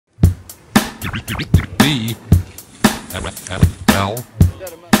D L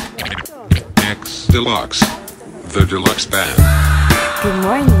X Deluxe, the deluxe band. Good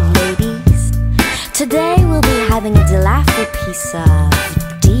morning, ladies. Today we'll be having a delightful piece of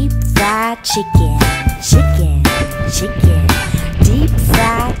deep fried chicken. Chicken, chicken, deep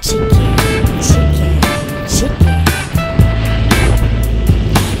fried chicken. Chicken, chicken.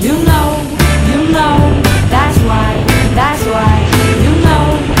 You know, that's why, you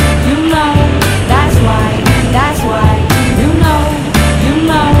know, that's why, you know,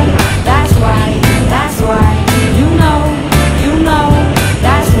 that's why, you know,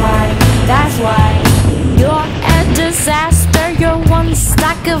 that's why. You're a disaster, you're one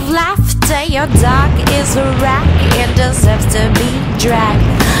stack of laughter. Your dog is a rat, it deserves to be dragged.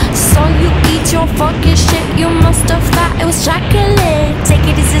 So you eat your fucking shit, you must have thought it was chocolate. Take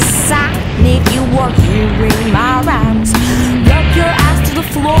it as a sign if you are hearing my rhymes. Rub your ass to the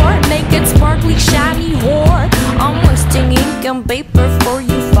floor, make it sparkly, shiny whore. I'm wasting ink and paper for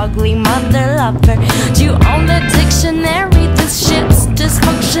you fugly mother lover. Do you own the dictionary? This shit's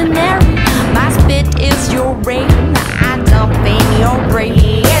dysfunctionary. My spit is your brain, I dump in your brain.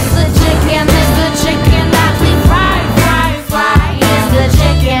 It's the chicken that we fry. It's the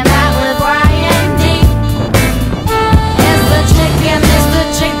chicken that we fry and deep. It's the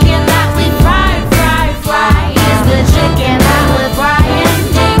chicken that we fry. It's the chicken that we fry and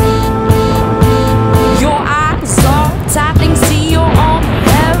deep. Your eyes are tapping, see your own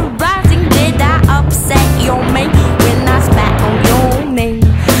hair rising. Did I upset your mate when I spat on your name?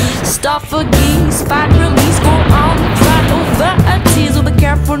 Stuff a geese, find release, go on, try over a teasel. Be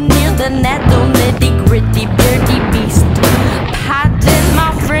careful near the net, don't nitty gritty, dirty beast. Pardon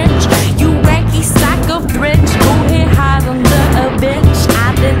my French, you wanky sack of French. Go ahead, hide under a bench.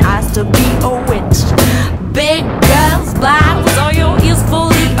 I didn't ask to be a witch. Big girls, blouse, all your ears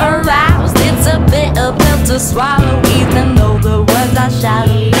fully aroused. It's a bitter pill to swallow, even though the words are shallow.